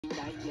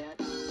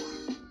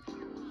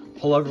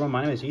Hello everyone,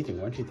 my name is Ethan,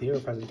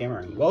 12305 Gamer,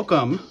 and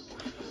welcome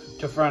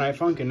to Friday Night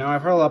Funkin'. Now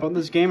I've heard a lot about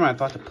this game and I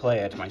thought to play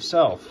it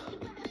myself.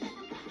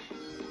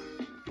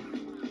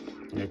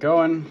 Get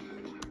going.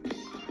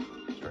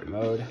 Story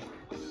mode.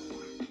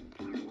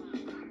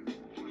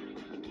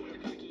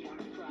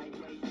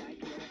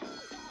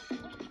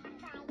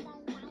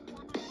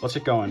 Let's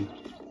get going.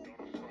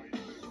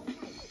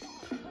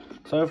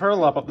 So I've heard a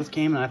lot about this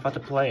game and I thought to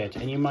play it,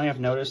 and you might have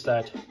noticed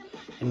that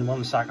in one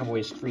of the Soccer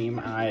Boys stream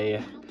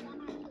I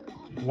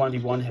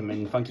 1v1 him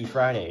in Funky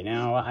Friday.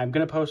 Now, I'm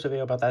going to post a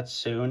video about that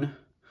soon,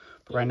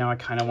 but right now I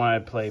kind of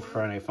want to play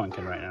Friday Night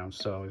Funkin' right now,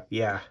 so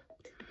yeah.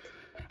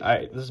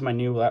 Alright, this is my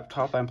new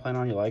laptop I'm playing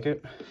on. You like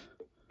it?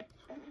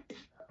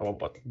 Oh,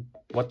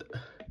 what?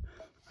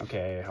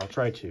 Okay, I'll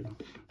try to.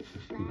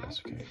 That's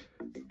okay.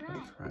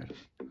 That's right.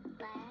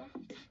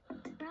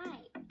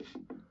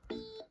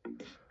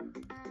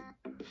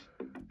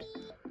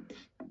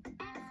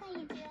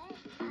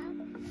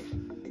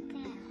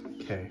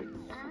 Okay.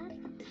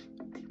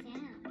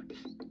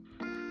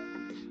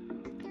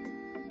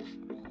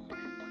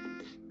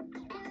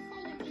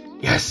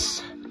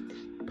 Yes!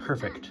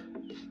 Perfect.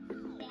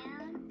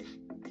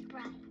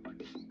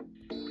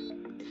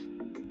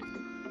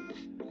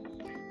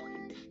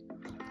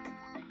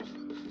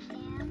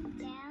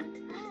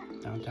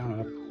 Down, down,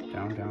 up,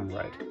 down, down,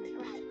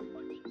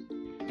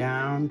 right.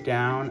 Down,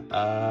 down,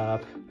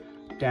 up,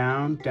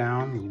 down,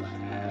 down,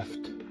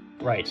 left.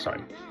 Right,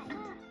 sorry.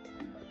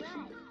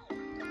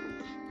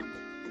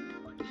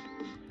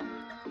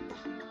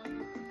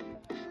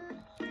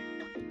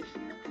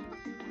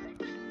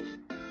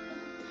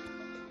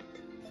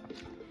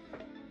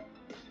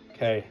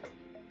 Okay.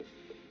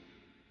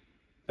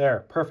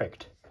 There,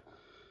 perfect.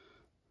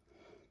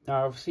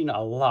 Now, I've seen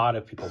a lot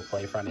of people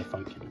play Friday Night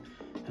Funkin',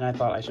 and I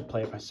thought I should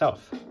play it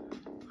myself.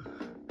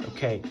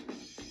 Okay.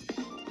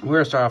 We're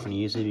gonna start off on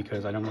easy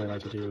because I don't really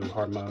like to do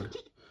hard mode.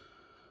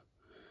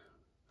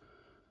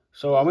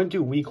 So I'm gonna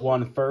do week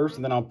 1 first,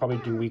 and then I'll probably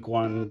do week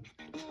 1,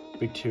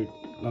 week 2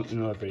 in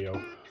another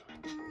video.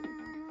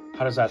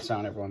 How does that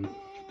sound, everyone?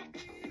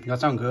 Does that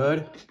sound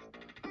good?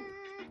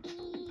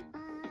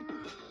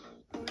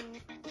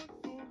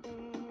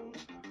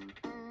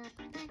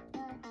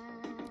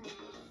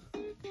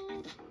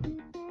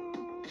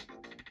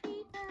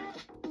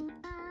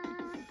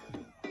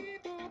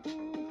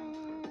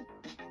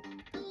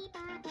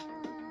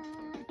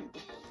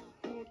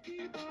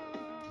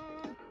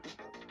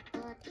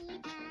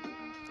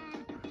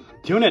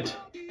 Doing it!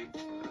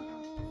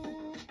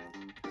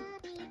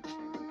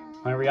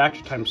 My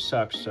reaction time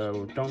sucks,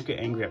 so don't get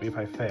angry at me if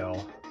I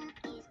fail.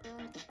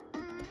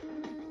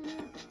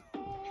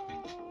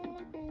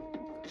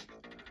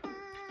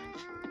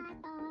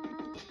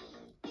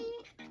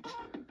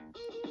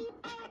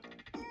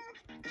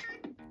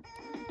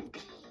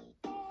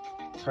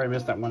 Sorry I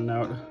missed that one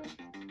note.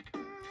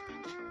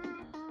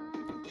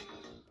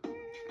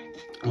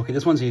 Okay,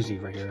 this one's easy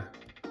right here.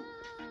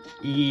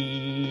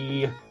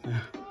 E.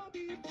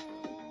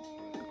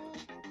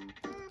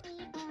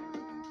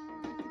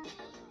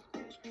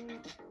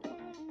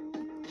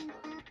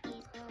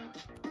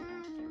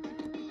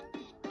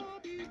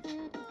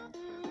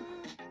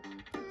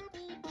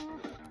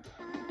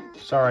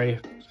 Sorry,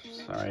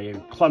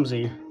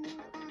 clumsy.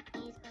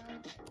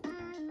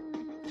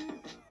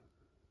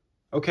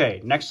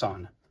 Okay, next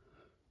song.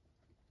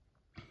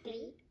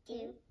 3,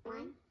 2,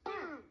 1,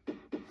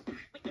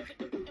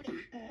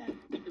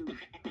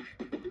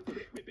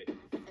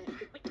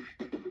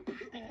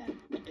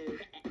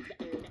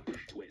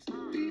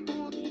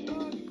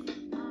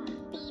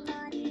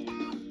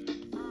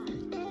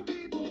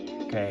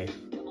 Okay.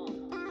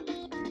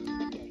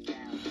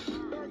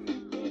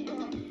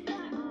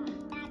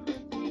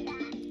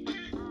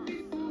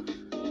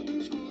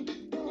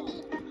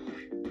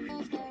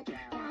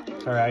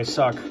 Sorry, I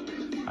suck.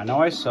 I know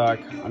I suck.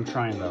 I'm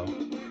trying, though.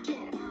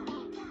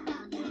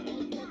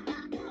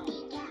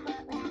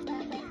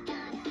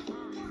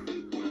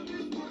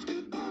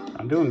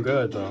 I'm doing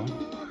good, though.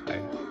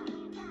 Okay.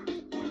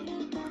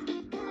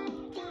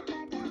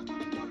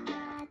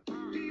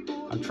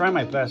 I'm trying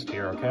my best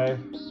here, okay?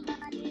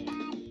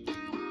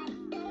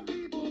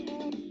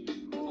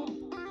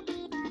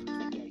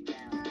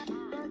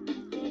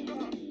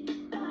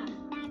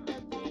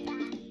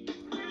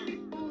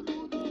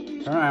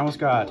 Alright, I almost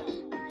got.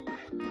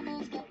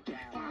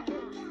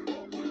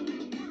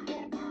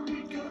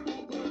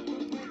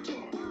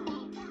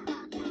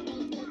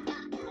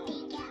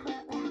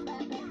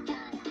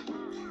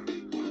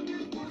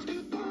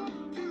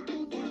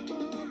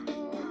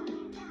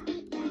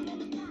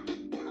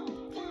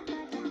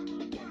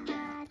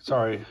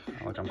 Sorry,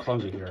 like I'm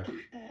clumsy here.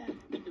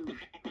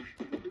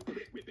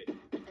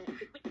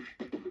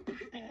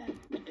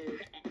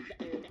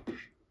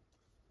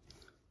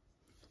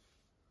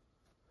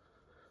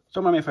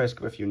 Don't mind me if I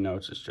skip a few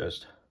notes, it's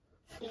just...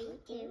 3,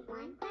 2,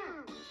 1,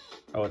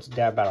 oh, it's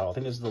Dab Battle. I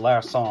think this is the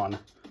last song.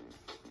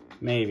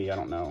 Maybe, I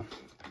don't know.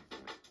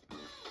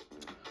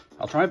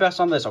 I'll try my best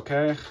on this,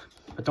 okay?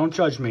 But don't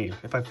judge me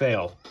if I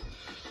fail.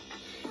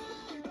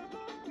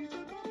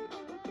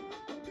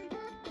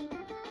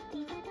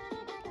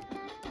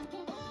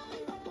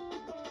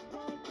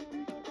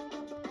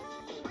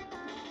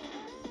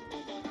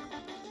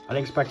 I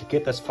didn't expect to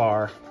get this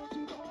far.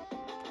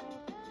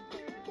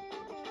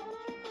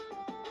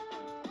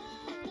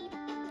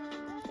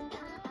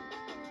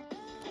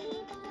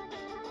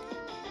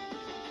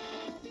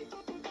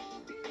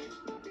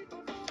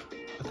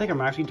 I think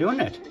I'm actually doing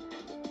it.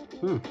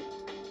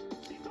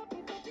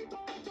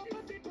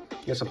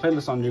 Yes, I'm playing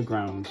this on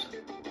Newgrounds.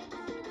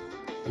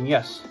 And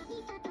yes,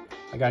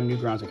 I got a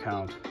Newgrounds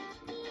account.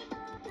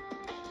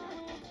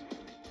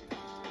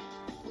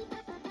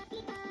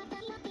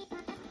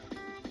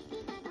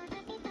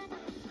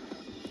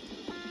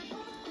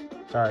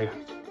 Sorry,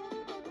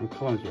 I'm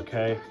clumsy,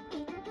 okay?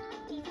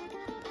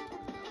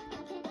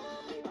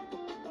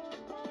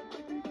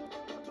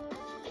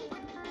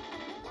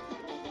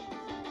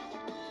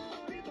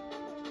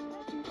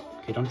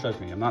 Okay, don't judge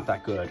me, I'm not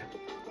that good.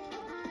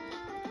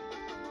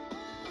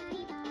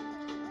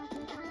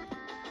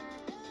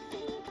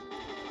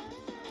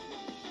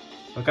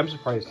 Look, I'm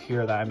surprised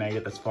here that I made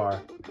it this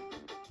far.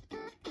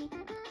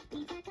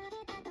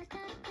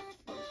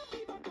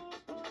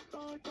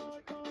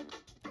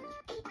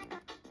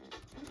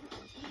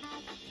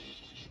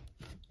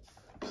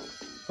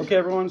 Okay,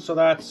 everyone, so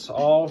that's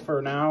all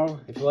for now.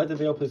 If you liked the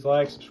video, please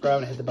like, subscribe,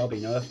 and hit the bell to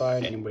be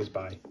notified. Anyways,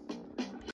 bye.